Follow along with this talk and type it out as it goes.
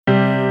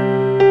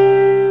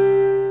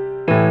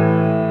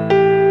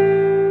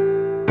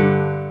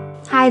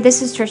Hi,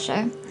 this is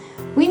Trisha.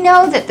 We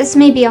know that this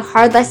may be a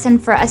hard lesson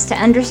for us to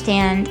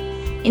understand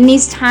in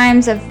these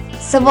times of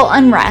civil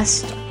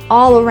unrest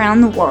all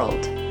around the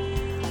world.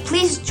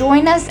 Please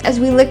join us as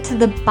we look to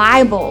the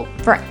Bible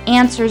for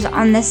answers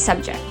on this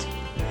subject.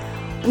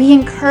 We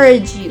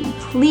encourage you,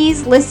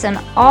 please listen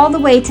all the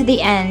way to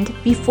the end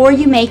before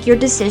you make your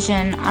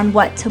decision on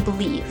what to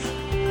believe.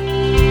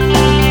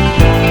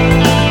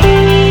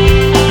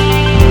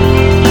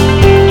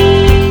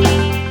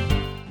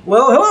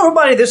 Well, hello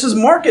everybody, this is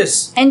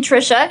Marcus. And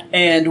Trisha.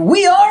 And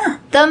we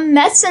are The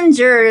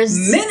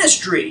Messengers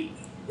Ministry.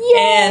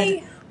 Yay!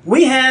 And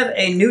we have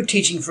a new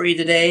teaching for you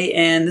today,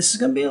 and this is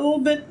going to be a little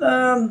bit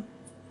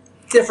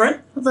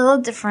different. A little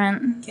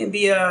different. Can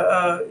be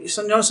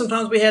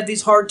sometimes we have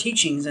these hard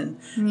teachings, and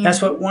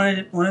that's what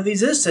one of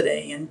these is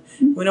today. And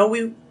we know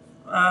when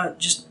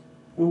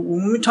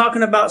we're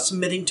talking about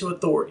submitting to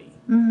authority,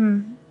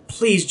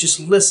 please just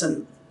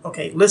listen.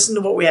 Okay, listen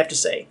to what we have to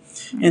say.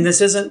 And I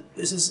don't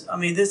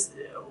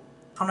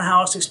know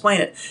how else to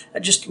explain it.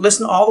 Just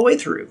listen all the way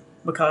through,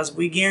 because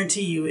we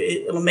guarantee you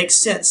it'll make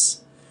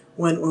sense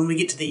when we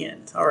get to the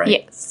end. All right?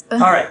 Yes. All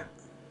right.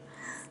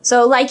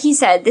 So like you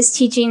said, this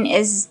teaching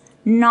is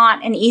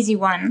not an easy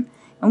one.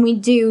 And we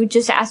do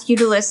just ask you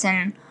to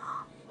listen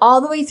all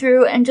the way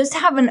through and just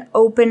have an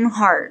open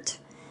heart.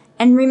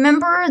 And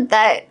remember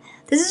that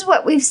this is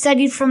what we've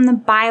studied from the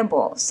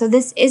Bible. So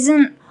this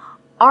isn't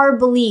our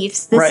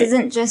beliefs. This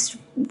isn't just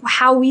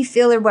how we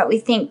feel or what we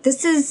think.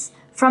 This is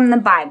from the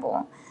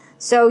Bible.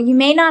 So you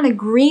may not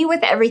agree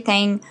with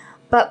everything,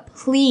 but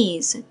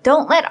please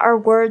don't let our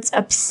words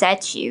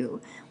upset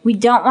you. We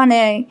don't want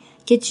to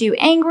get you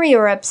angry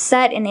or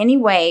upset in any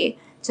way.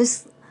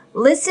 Just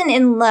listen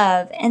in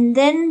love and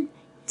then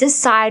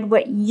decide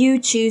what you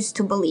choose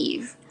to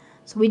believe.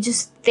 So we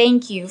just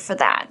thank you for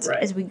that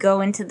as we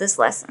go into this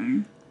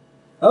lesson.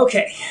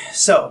 Okay,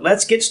 so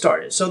let's get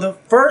started. So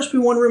first we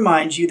want to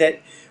remind you that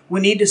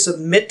we need to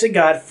submit to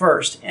God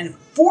first and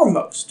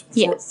foremost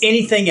for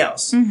anything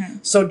else.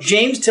 So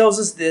James tells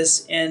us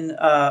this in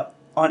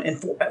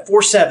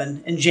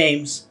 4:7 in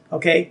James.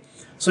 Okay,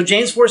 so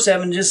James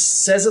 4:7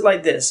 just says it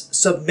like this: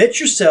 "Submit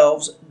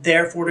yourselves,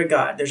 therefore, to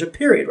God." There's a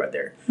period right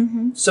there.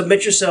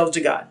 Submit yourselves to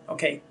God.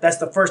 Okay, that's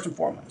the first and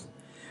foremost.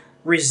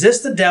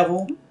 Resist the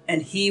devil,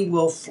 and he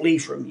will flee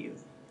from you.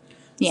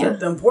 So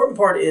the important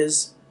part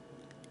is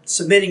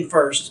submitting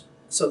first,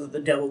 so that the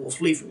devil will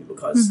flee from you.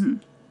 Because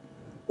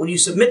when you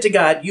submit to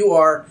God,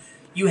 you're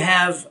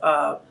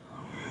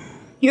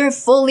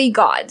fully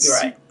God's. You're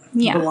right.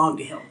 You belong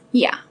to Him.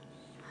 Yeah.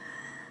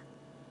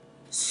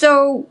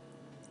 So,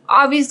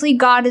 obviously,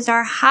 God is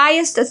our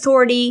highest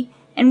authority,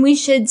 and we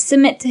should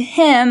submit to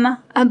Him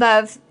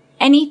above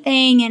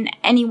anything and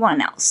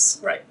anyone else.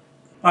 Right.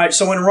 All right,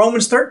 so in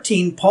Romans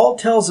 13, Paul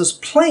tells us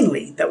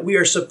plainly that we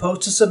are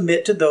supposed to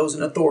submit to those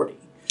in authority.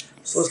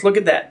 So let's look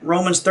at that.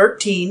 Romans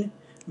 13,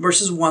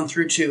 verses 1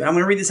 through 2. And I'm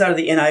going to read this out of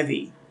the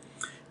NIV.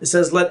 It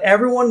says, "Let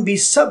everyone be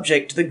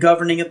subject to the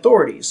governing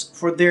authorities,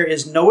 for there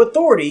is no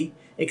authority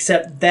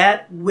except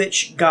that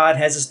which God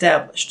has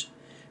established.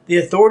 The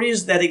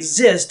authorities that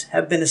exist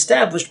have been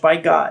established by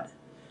God.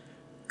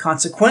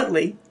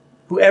 Consequently,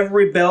 whoever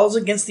rebels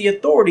against the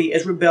authority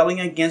is rebelling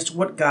against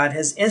what God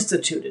has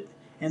instituted,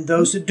 and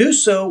those who do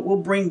so will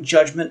bring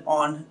judgment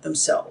on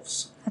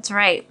themselves." That's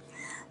right.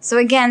 So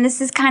again,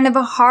 this is kind of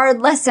a hard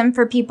lesson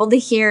for people to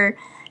hear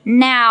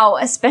now,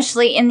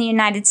 especially in the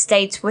United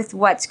States with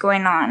what's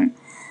going on.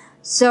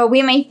 So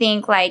we may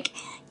think like,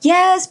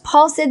 yes,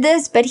 Paul said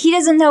this, but he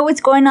doesn't know what's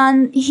going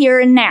on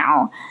here and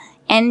now.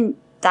 And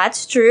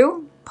that's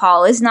true.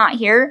 Paul is not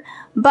here.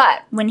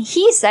 But when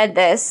he said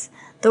this,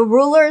 the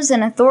rulers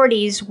and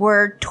authorities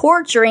were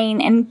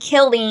torturing and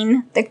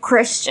killing the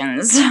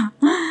Christians.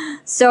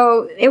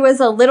 So it was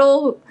a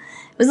little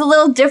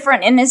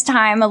different in his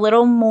time, a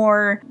little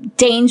more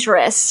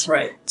dangerous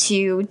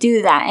to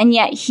do that. And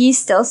yet he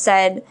still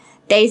said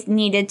they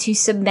needed to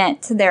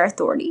submit to their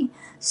authority.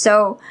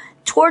 So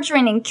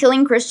torturing and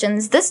killing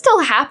Christians, this still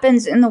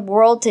happens in the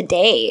world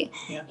today.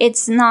 Yeah.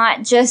 It's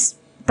not just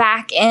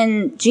back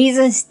in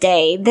Jesus'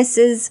 day. This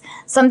is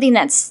something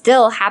that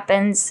still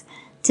happens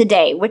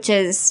today, which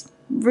is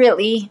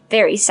really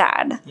very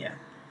sad. Yeah.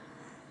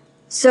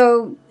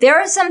 So there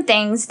are some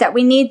things that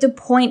we need to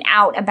point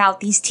out about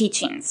these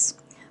teachings.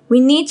 We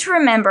need to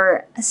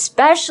remember,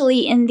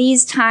 especially in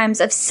these times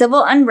of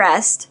civil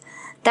unrest,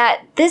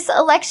 that this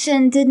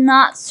election did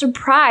not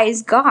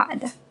surprise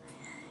God.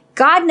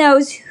 God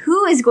knows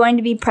who is going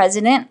to be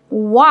president,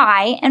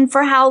 why, and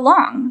for how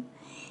long.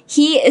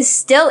 He is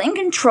still in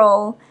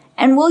control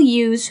and will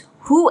use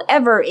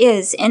whoever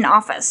is in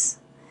office.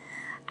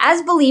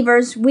 As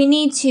believers, we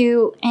need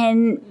to,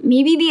 and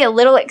maybe be a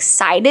little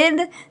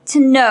excited to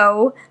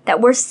know that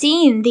we're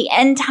seeing the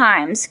end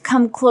times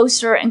come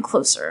closer and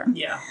closer.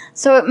 Yeah.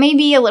 So it may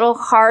be a little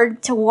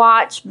hard to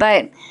watch,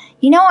 but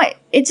you know what?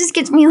 It just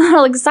gets me a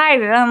little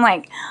excited. I'm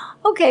like,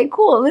 okay,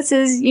 cool. This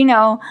is,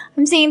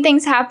 I'm seeing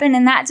things happen,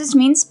 and that just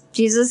means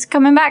Jesus is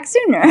coming back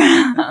sooner.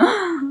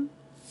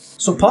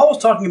 So Paul was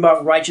talking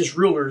about righteous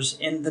rulers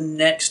in the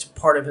next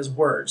part of his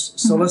words.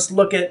 So let's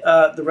look at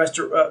the rest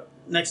of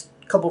next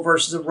couple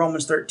verses of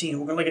Romans 13.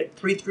 We're going to look at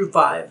 3 through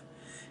 5.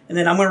 And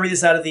then I'm going to read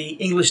this out of the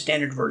English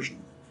Standard Version.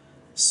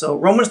 So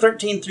Romans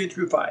 13, 3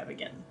 through 5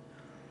 again.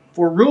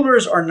 For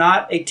rulers are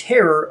not a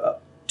terror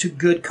to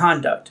good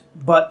conduct,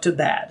 but to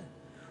bad.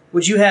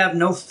 Would you have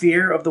no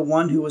fear of the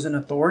one who is in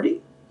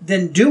authority?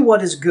 Then do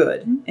what is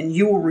good, and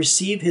you will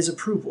receive his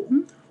approval.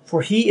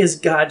 For he is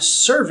God's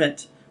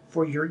servant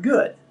for your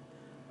good.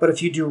 But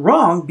if you do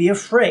wrong, be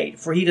afraid,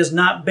 for he does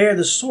not bear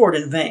the sword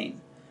in vain.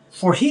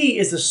 For he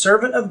is the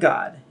servant of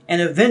God, an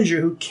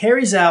avenger who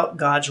carries out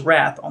God's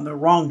wrath on the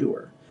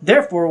wrongdoer.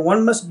 Therefore,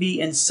 one must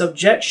be in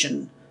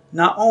subjection,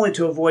 not only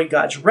to avoid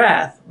God's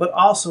wrath, but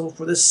also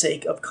for the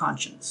sake of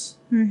conscience.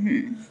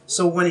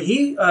 So when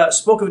he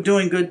spoke of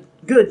doing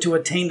good to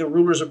attain the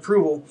ruler's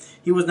approval,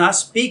 he was not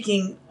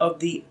speaking of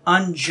the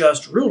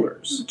unjust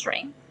rulers. That's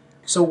right.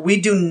 So we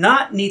do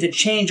not need to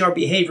change our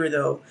behavior,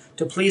 though,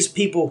 to please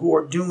people who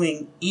are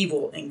doing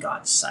evil in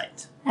God's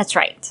sight. That's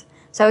right.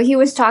 So he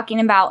was talking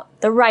about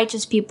the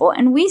righteous people,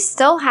 and we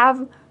still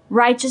have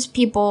righteous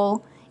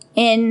people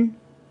in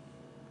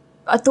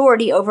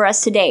authority over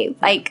us today,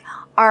 like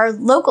our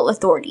local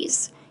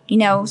authorities. You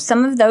know,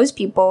 some of those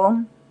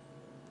people,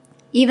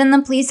 even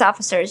the police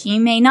officers, you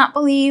may not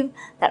believe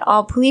that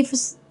all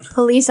police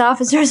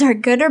officers are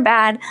good or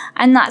bad.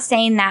 I'm not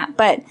saying that,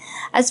 but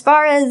as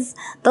far as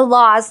the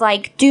laws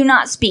like do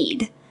not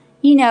speed,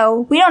 you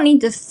know, we don't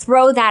need to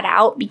throw that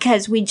out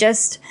because we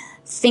just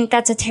think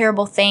that's a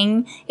terrible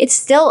thing. It's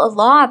still a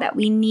law that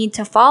we need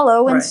to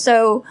follow, and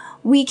so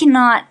we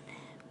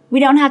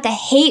don't have to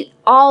hate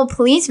all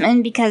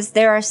policemen because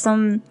there are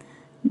some,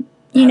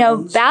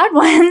 bad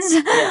ones,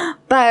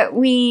 but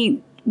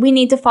we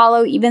need to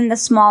follow even the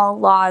small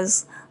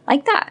laws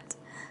like that.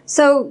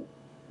 So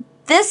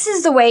this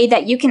is the way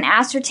that you can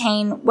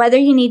ascertain whether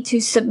you need to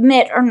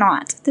submit or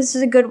not. This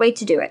is a good way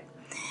to do it.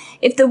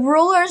 If the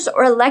rulers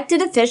or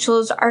elected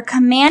officials are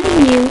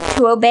commanding you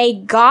to obey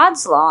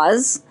God's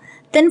laws,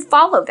 then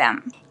follow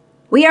them.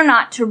 We are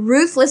not to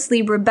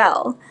ruthlessly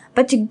rebel,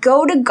 but to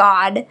go to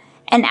God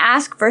and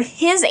ask for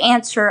his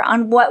answer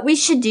on what we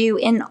should do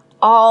in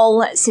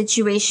all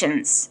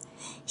situations.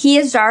 He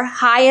is our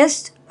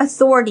highest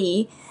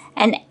authority,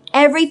 and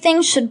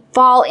everything should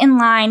fall in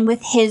line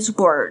with his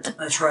word.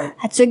 That's right.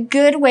 That's a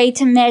good way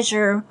to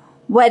measure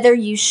whether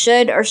you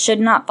should or should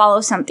not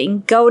follow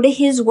something. Go to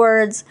his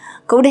words,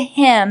 go to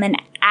him,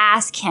 and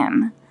ask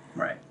him.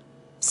 Right.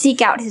 Seek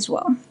out his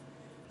will.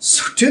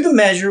 So to the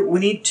measure,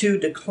 we need to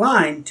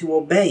decline to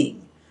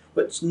obeying,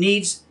 which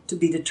needs to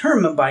be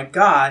determined by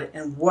God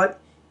and what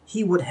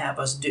he would have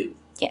us do.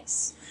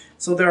 Yes.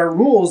 So there are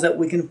rules that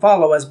we can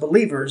follow as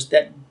believers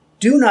that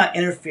do not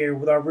interfere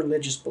with our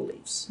religious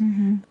beliefs.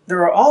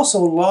 There are also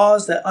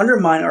laws that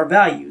undermine our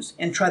values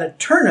and try to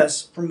turn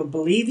us from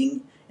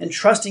believing and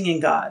trusting in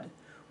God.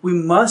 We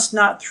must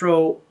not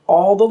throw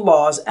all the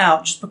laws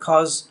out just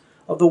because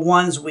of the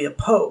ones we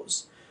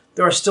oppose.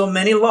 There are still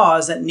many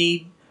laws that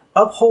need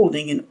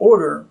upholding in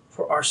order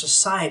for our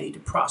society to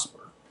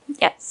prosper.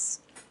 Yes.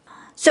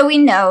 So we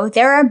know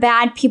there are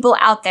bad people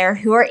out there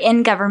who are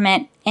in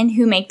government and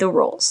who make the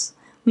rules.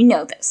 We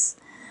know this.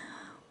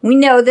 We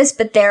know this,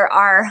 but there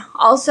are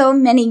also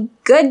many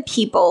good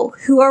people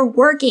who are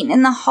working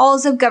in the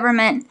halls of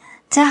government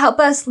to help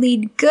us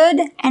lead good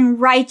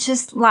and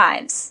righteous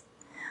lives.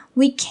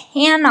 We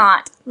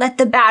cannot let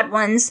the bad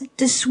ones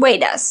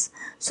dissuade us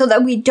so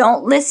that we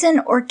don't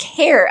listen or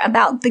care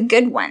about the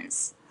good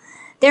ones.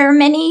 There are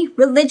many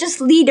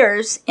religious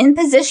leaders in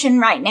position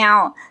right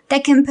now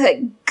that can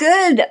put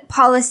good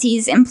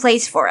policies in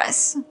place for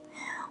us.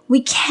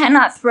 We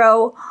cannot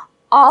throw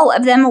all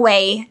of them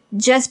away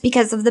just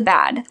because of the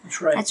bad.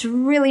 That's right. That's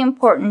really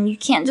important. You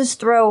can't just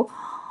throw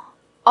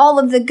all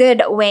of the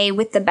good away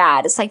with the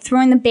bad. It's like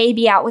throwing the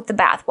baby out with the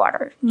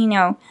bathwater.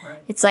 Right.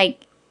 It's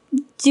like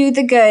do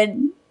the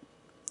good,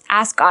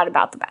 ask God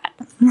about the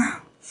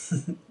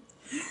bad.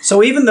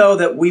 So even though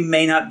that we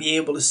may not be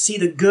able to see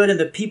the good in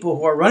the people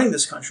who are running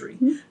this country,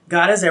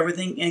 God has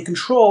everything in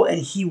control,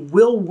 and he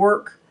will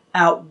work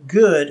out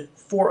good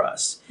for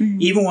us,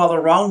 even while the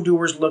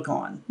wrongdoers look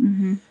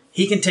on.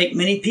 He can take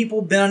many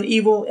people bent on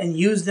evil and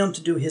use them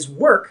to do his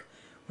work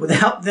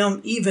without them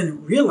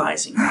even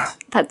realizing it.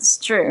 That's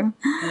true.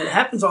 And it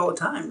happens all the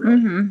time,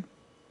 really.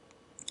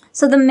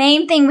 So the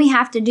main thing we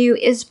have to do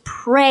is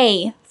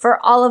pray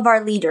for all of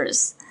our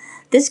leaders.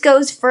 This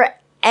goes for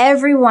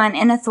everyone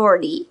in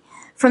authority,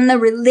 from the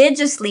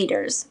religious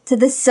leaders to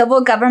the civil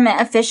government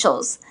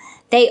officials.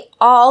 They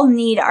all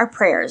need our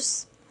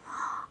prayers.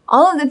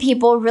 All of the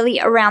people really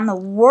around the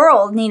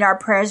world need our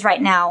prayers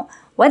right now,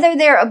 whether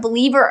they're a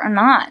believer or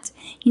not.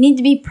 You need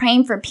to be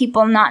praying for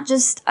people, not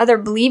just other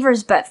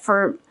believers, but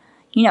for,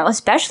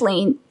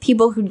 especially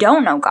people who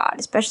don't know God,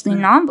 especially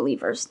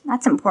non-believers.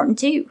 That's important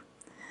too.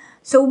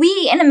 So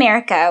we in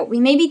America, we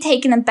may be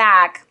taken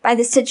aback by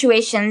the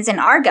situations in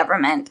our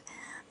government,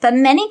 but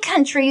many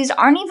countries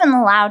aren't even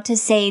allowed to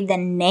say the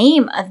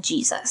name of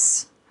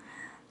Jesus.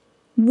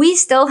 we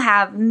still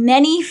have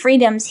many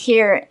freedoms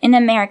here in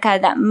America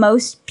that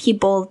most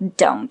people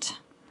don't.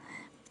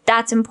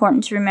 That's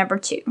important to remember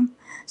too.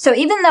 So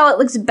even though it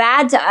looks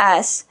bad to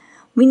us,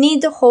 we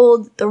need to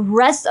hold the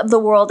rest of the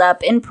world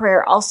up in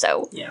prayer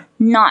also,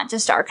 not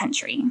just our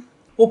country.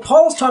 Well,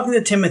 Paul's talking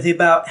to Timothy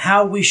about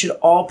how we should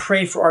all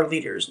pray for our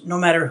leaders, no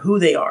matter who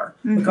they are,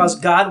 because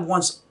God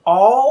wants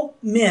all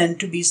men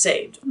to be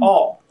saved.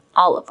 All.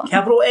 All of them.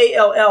 Capital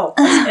A-L-L.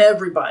 That's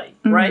everybody,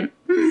 right?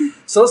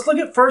 So let's look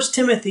at 1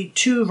 Timothy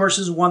 2,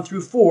 verses 1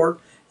 through 4,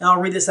 and I'll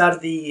read this out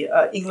of the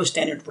English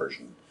Standard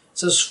Version. It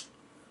says,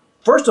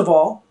 "First of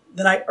all,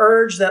 then I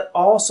urge that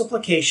all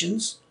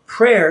supplications,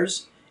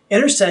 prayers,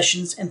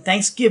 intercessions, and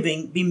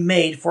thanksgiving be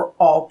made for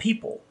all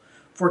people,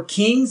 for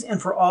kings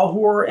and for all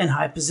who are in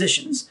high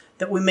positions,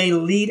 that we may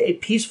lead a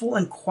peaceful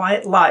and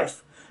quiet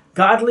life,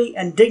 godly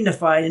and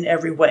dignified in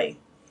every way.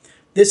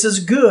 This is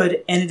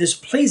good, and it is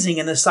pleasing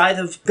in the sight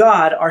of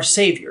God our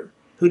Savior,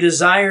 who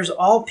desires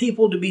all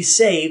people to be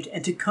saved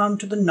and to come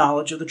to the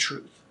knowledge of the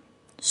truth."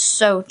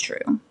 So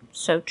true.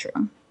 So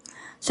true.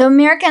 So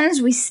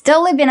Americans, we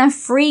still live in a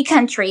free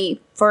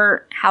country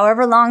for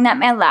however long that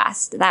may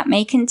last. That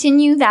may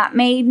continue, that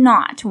may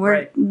not.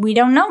 We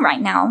don't know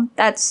right now.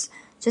 That's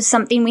just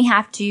something we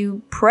have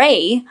to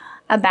pray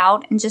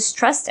about and just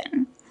trust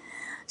in.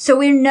 So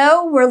we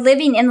know we're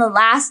living in the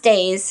last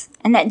days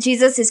and that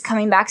Jesus is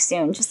coming back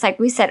soon. Just like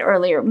we said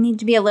earlier, we need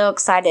to be a little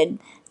excited.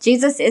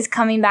 Jesus is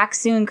coming back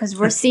soon because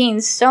we're seeing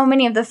so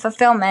many of the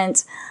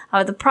fulfillment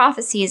of the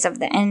prophecies of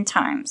the end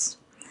times.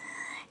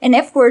 And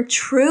if we're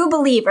true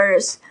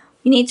believers,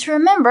 we need to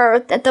remember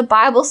that the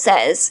Bible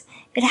says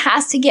it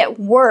has to get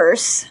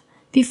worse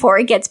before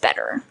it gets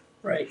better.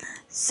 Right.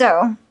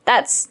 So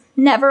that's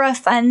never a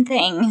fun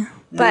thing,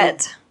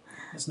 but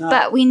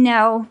we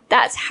know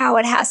that's how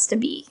it has to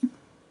be.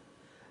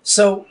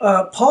 So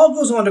Paul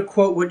goes on to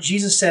quote what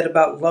Jesus said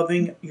about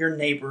loving your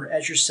neighbor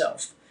as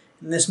yourself.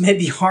 And this may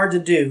be hard to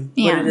do,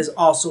 but it is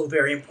also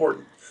very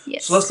important.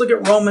 Yes. So let's look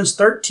at Romans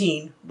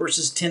 13,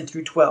 verses 10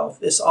 through 12.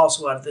 This is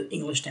also out of the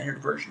English Standard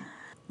Version.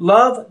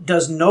 "Love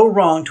does no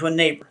wrong to a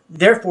neighbor.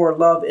 Therefore,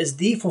 love is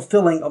the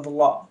fulfilling of the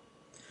law.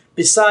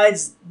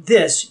 Besides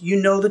this, you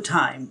know the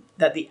time,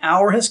 that the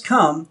hour has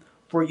come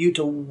for you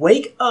to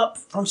wake up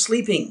from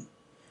sleeping.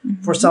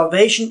 For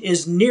salvation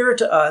is nearer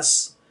to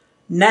us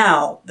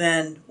now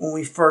than when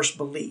we first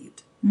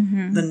believed.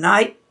 The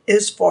night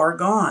is far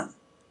gone.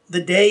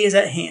 The day is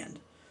at hand.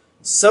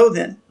 So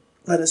then,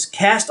 let us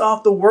cast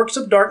off the works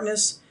of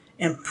darkness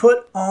and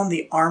put on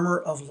the armor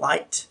of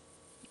light."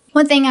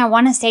 One thing I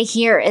want to say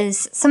here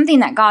is something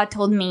that God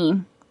told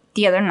me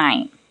the other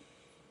night.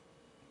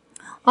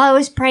 While I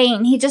was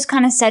praying, he just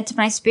kind of said to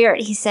my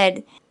spirit, he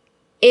said,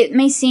 it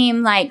may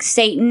seem like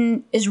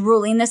Satan is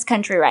ruling this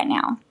country right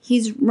now.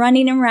 He's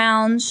running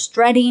around,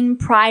 strutting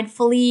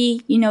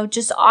pridefully,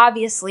 just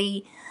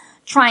obviously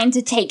trying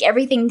to take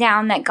everything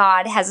down that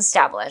God has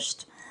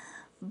established.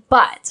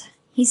 But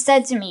he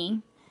said to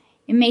me,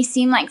 it may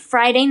seem like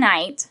Friday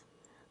night,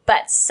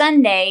 but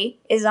Sunday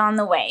is on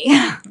the way.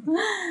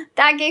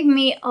 That gave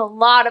me a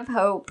lot of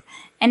hope,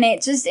 and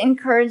it just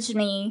encouraged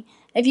me.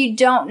 If you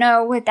don't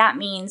know what that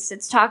means,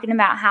 it's talking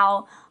about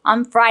how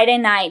on Friday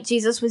night,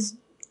 Jesus was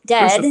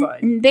dead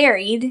and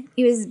buried.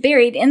 He was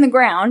buried in the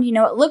ground.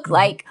 It looked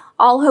like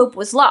all hope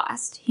was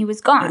lost. He was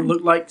gone. It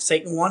looked like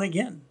Satan won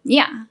again.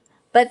 Yeah.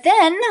 But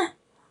then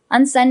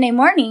on Sunday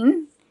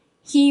morning,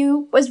 he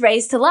was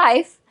raised to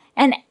life,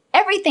 and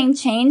everything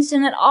changed,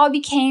 and it all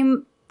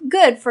became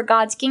good for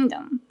God's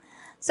kingdom.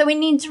 So we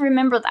need to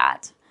remember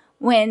that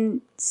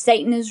when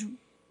Satan is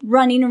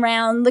running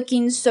around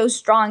looking so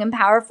strong and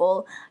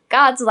powerful,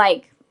 God's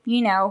like,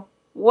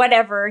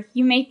 whatever,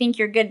 you may think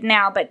you're good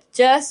now, but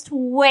just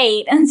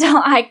wait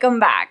until I come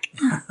back.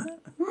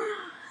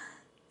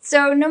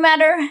 So no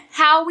matter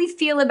how we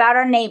feel about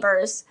our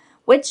neighbors,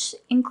 which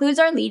includes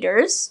our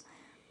leaders,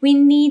 we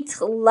need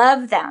to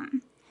love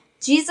them.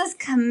 Jesus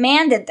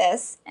commanded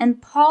this,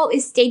 and Paul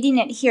is stating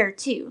it here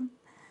too.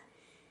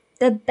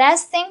 The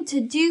best thing to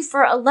do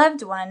for a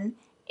loved one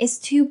is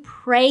to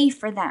pray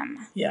for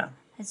them. Yeah.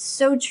 That's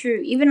so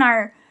true. Even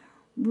our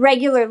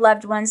regular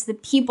loved ones, the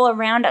people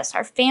around us,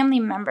 our family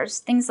members,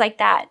 things like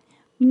that,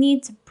 we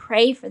need to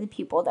pray for the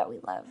people that we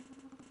love.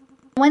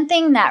 One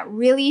thing that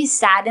really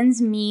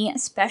saddens me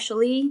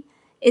especially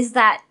is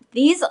that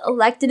these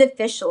elected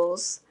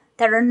officials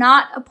that are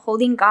not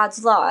upholding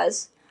God's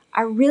laws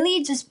are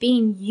really just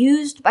being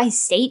used by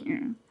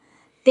Satan.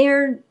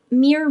 They're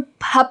mere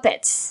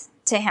puppets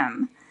to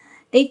him.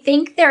 They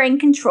think they're in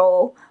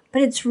control,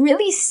 but it's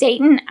really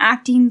Satan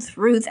acting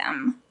through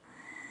them.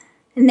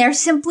 And they're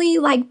simply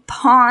like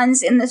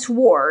pawns in this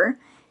war,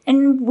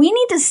 and we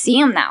need to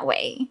see them that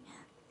way.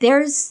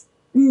 There's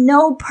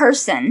no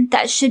person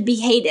that should be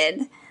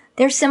hated.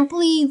 They're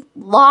simply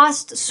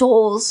lost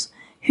souls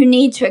who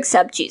need to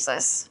accept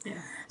Jesus. Yeah.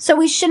 So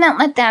we shouldn't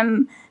let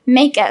them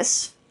make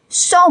us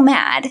so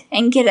mad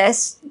and get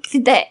us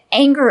the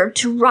anger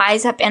to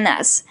rise up in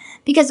us.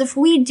 Because if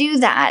we do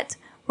that,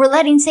 we're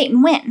letting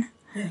Satan win.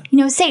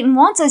 Yeah. Satan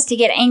wants us to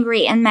get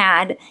angry and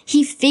mad.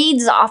 He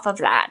feeds off of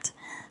that.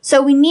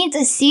 So we need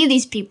to see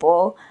these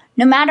people,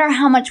 no matter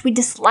how much we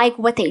dislike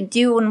what they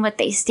do and what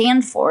they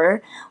stand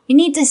for, we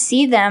need to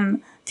see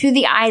them through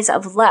the eyes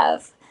of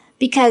love,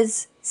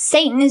 because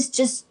Satan is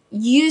just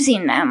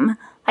using them.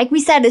 Like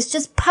we said, it's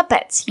just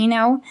puppets,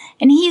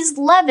 and he's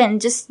loving,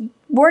 just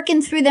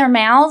working through their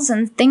mouths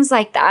and things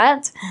like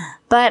that.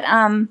 But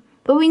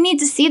we need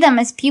to see them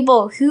as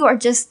people who are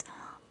just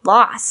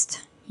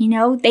lost.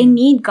 They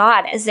need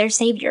God as their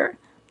savior.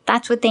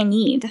 That's what they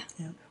need.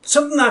 Yeah.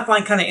 Something I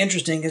find kind of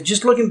interesting is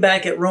just looking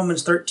back at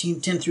Romans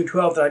 13, 10 through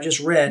 12 that I just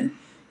read,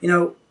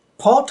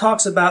 Paul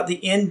talks about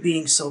the end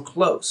being so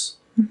close.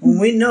 When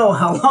we know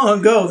how long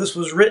ago this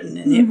was written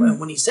and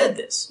when he said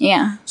this.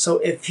 Yeah. So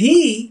if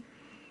he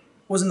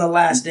was in the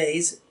last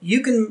days,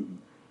 you can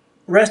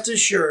rest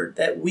assured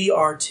that we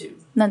are too.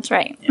 That's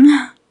right.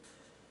 Yeah.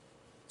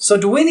 So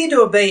do we need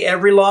to obey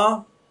every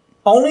law?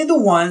 Only the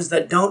ones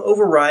that don't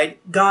override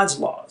God's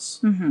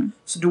laws.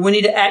 So do we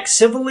need to act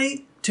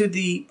civilly to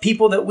the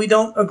people that we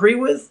don't agree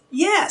with?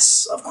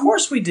 Yes, of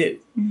course we do.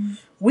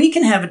 We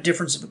can have a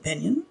difference of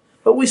opinion,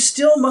 but we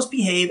still must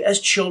behave as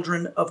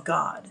children of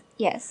God.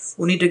 Yes.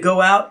 We need to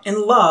go out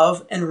in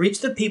love and reach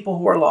the people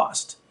who are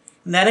lost.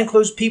 And that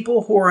includes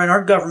people who are in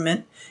our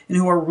government and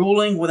who are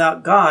ruling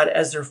without God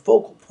as their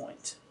focal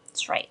point.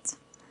 That's right.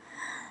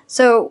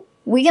 So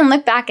we can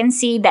look back and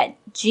see that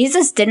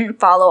Jesus didn't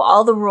follow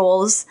all the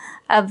rules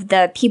of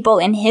the people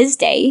in his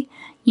day.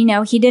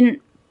 He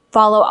didn't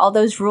follow all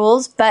those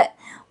rules, but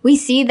we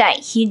see that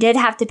he did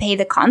have to pay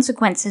the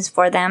consequences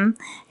for them,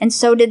 and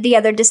so did the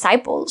other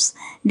disciples.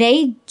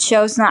 They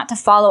chose not to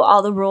follow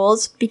all the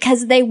rules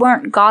because they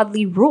weren't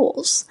godly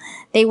rules.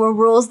 They were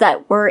rules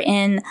that were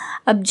in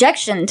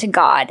objection to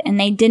God, and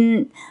they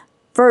didn't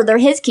further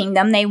his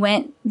kingdom. They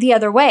went the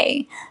other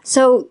way.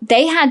 So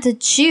they had to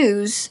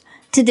choose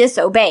to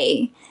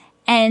disobey,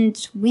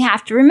 and we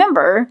have to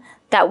remember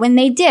that when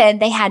they did,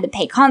 they had to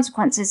pay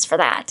consequences for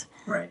that.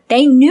 Right.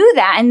 They knew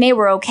that and they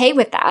were okay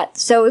with that.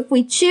 So if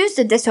we choose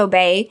to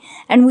disobey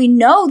and we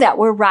know that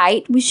we're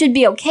right, we should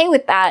be okay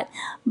with that.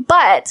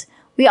 But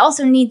we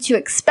also need to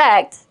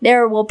expect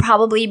there will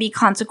probably be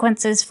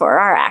consequences for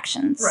our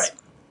actions. Right.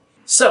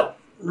 So,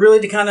 really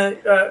to kind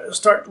of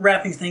start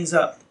wrapping things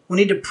up, we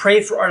need to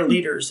pray for our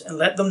leaders and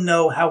let them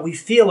know how we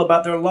feel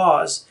about their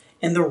laws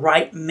in the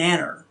right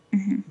manner.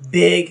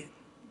 Big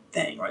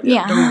thing right there.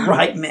 Yeah. The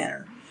right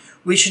manner.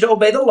 We should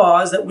obey the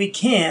laws that we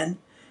can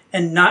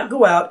and not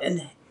go out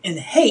and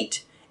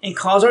hate and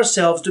cause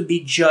ourselves to be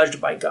judged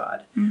by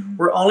God.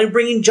 We're only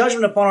bringing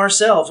judgment upon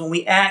ourselves when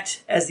we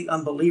act as the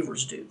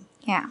unbelievers do.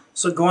 Yeah.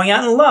 So going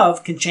out in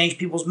love can change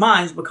people's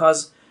minds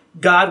because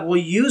God will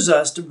use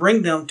us to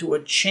bring them to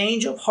a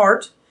change of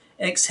heart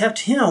and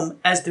accept him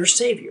as their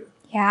Savior.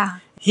 Yeah.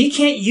 He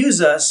can't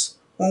use us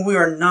when we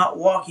are not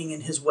walking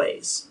in his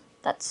ways.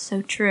 That's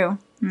so true.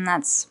 And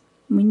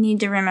we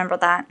need to remember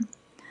that.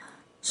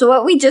 So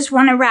what we just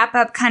want to wrap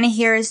up kind of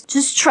here is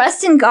just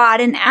trust in God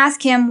and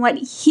ask him what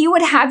he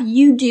would have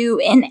you do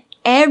in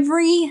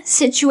every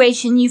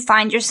situation you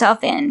find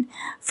yourself in,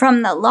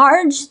 from the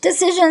large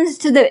decisions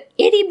to the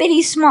itty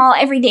bitty small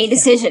everyday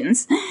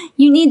decisions.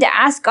 You need to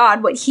ask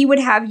God what he would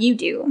have you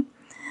do.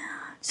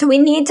 So we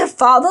need to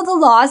follow the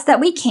laws that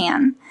we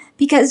can,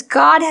 because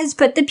God has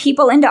put the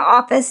people into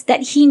office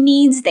that he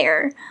needs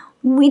there.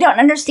 We don't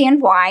understand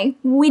why.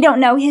 We don't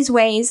know his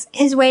ways.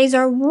 His ways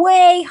are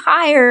way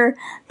higher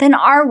than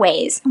our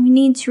ways, and we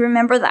need to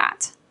remember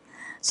that.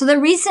 So the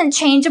recent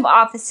change of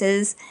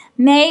offices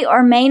may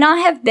or may not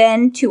have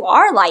been to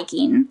our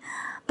liking,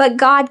 but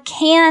God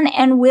can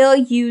and will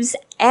use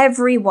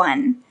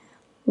everyone,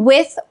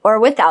 with or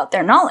without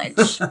their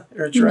knowledge.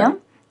 That's right.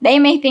 They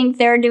may think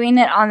they're doing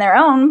it on their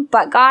own,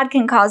 but God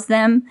can cause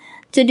them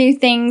to do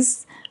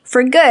things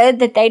for good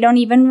that they don't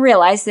even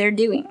realize they're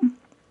doing.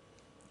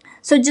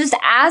 So just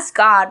ask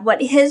God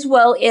what his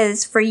will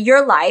is for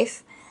your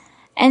life,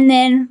 and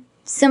then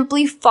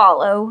simply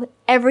follow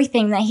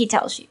everything that he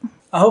tells you.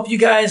 I hope you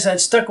guys had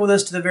stuck with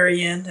us to the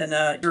very end, and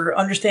you're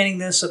understanding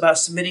this about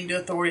submitting to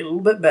authority a little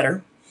bit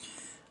better,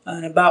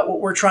 and about what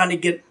we're trying to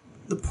get,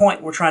 the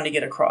point we're trying to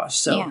get across.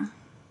 So Yeah.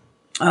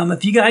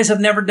 If you guys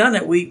have never done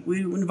it, we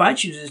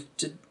invite you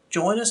to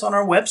join us on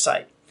our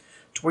website,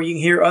 to where you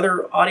can hear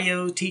other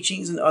audio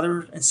teachings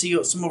and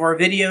see some of our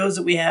videos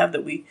that we have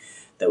that we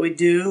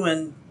do,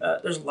 and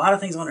there's a lot of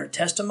things on there,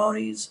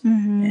 testimonies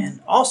and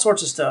all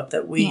sorts of stuff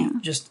that we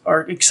just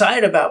are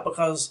excited about,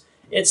 because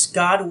it's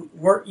God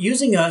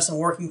using us and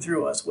working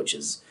through us, which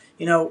is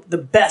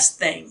the best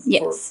thing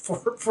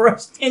for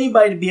us,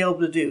 anybody to be able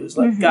to do, is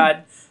let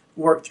God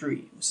work through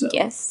you. So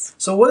Yes.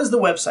 So what is the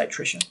website,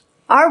 Tricia?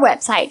 Our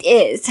website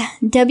is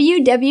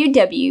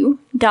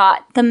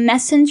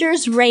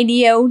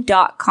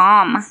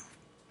www.themessengersradio.com.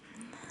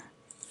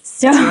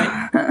 So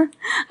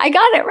I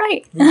got it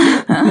right.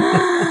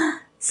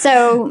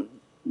 So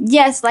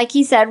yes, like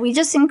he said, we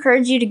just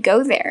encourage you to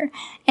go there.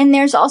 And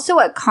there's also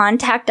a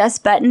contact us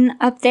button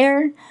up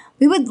there.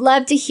 We would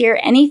love to hear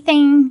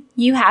anything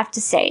you have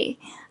to say.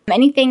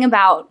 Anything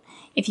about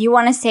If you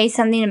want to say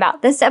something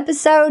about this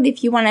episode,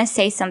 if you want to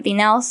say something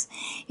else,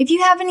 if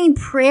you have any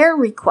prayer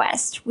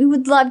requests, we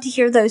would love to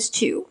hear those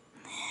too.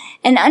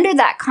 And under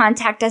that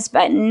Contact Us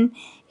button,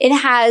 it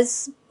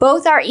has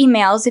both our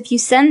emails. If you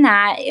send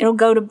that, it'll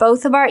go to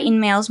both of our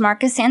emails,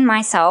 Marcus and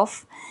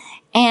myself.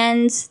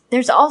 And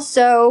there's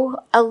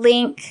also a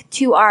link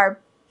to our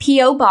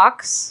P.O.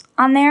 box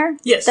on there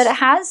Yes. that it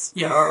has.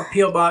 Yeah, our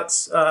P.O.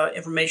 box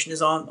information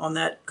is on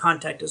that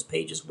Contact Us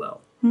page as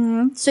well.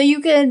 Mm-hmm. So you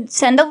could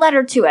send a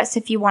letter to us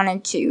if you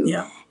wanted to.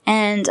 Yeah.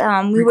 And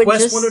we Request would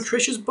just... one of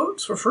Trisha's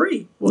books for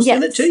free. We'll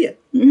send it to Yes.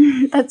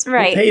 you. That's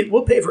right.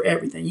 We'll pay for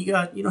everything. You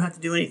don't have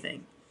to do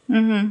anything.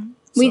 Mm-hmm.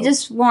 We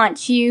just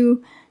want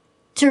you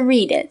to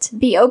read it.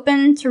 Be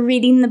open to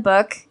reading the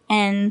book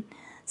and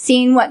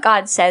seeing what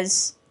God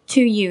says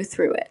to you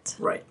through it.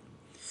 Right.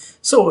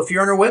 So if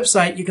you're on our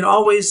website, you can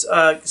always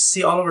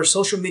see all of our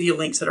social media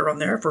links that are on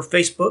there for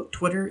Facebook,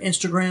 Twitter,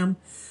 Instagram,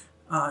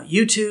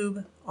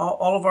 YouTube,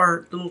 all of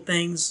our little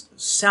things,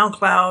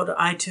 SoundCloud,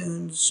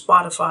 iTunes,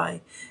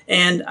 Spotify.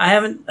 And I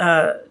haven't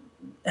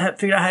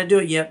figured out how to do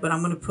it yet, but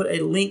I'm going to put a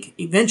link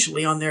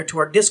eventually on there to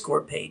our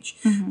Discord page.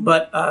 Mm-hmm.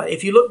 But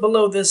if you look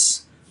below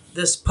this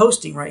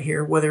posting right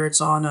here, whether it's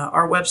on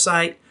our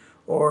website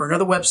or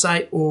another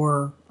website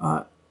or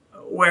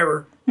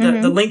wherever,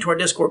 the link to our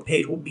Discord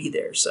page will be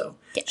there. So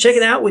check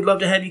it out. We'd love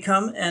to have you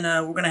come, and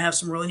we're going to have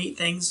some really neat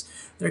things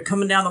that are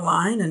coming down the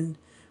line, and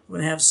we're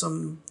going to have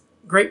some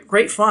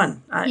great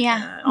fun.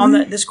 On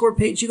that Discord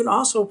page, you can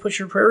also put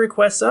your prayer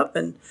requests up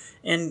and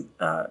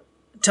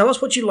tell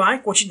us what you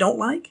like, what you don't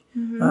like,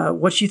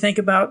 what you think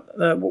about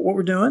what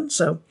we're doing.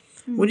 So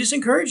we just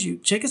encourage you,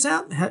 check us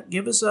out,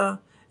 give us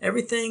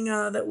everything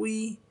that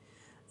we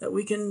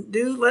can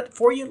do. Let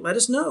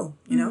us know.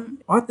 You know,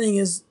 our thing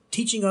is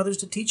teaching others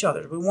to teach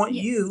others. We want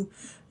you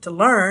to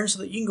learn so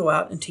that you can go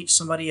out and teach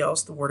somebody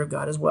else the Word of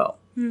God as well.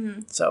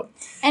 Mm-hmm. So,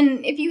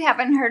 and if you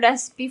haven't heard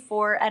us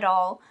before at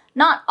all,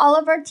 not all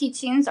of our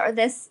teachings are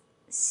this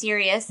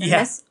serious and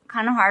this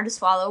kind of hard to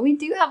swallow. We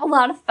do have a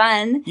lot of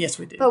fun. Yes,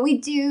 we do. But we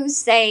do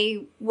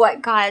say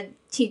what God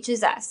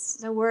teaches us.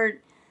 So we're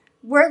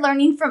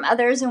learning from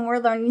others, and we're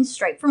learning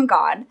straight from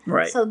God.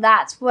 Right. So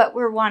that's what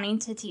we're wanting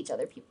to teach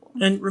other people.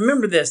 And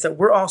remember this, that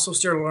we're also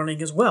still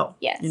learning as well.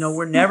 Yes. You know,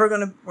 we're never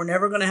gonna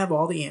have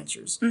all the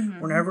answers. Mm-hmm.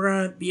 We're never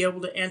gonna be able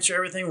to answer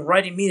everything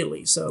right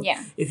immediately. So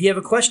if you have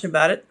a question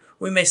about it,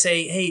 we may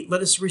say, hey,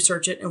 let us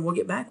research it and we'll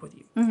get back with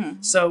you.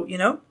 Mm-hmm. So, you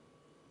know,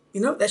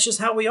 that's just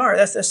how we are.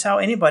 That's how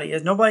anybody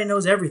is. Nobody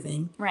knows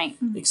everything. Right.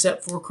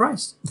 Except for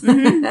Christ.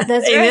 Mm-hmm.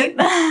 That's Amen?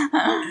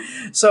 right.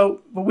 So,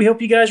 but we hope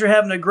you guys are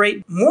having a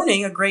great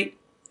morning, a great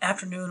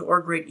afternoon, or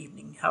a great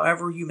evening,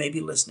 however you may be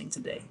listening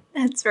today.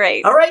 That's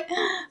right. All right.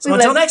 So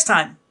until next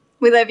time.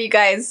 We love you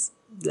guys.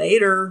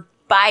 Later.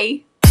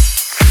 Bye.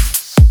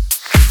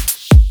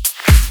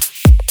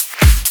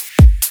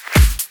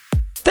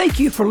 Thank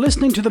you for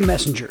listening to The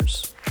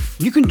Messengers.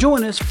 You can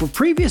join us for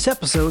previous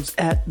episodes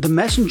at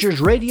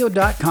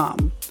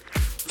themessengersradio.com.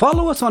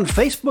 Follow us on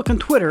Facebook and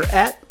Twitter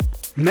at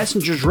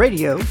Messengers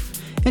Radio,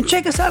 and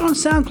check us out on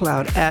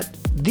SoundCloud at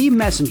The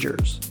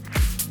Messengers.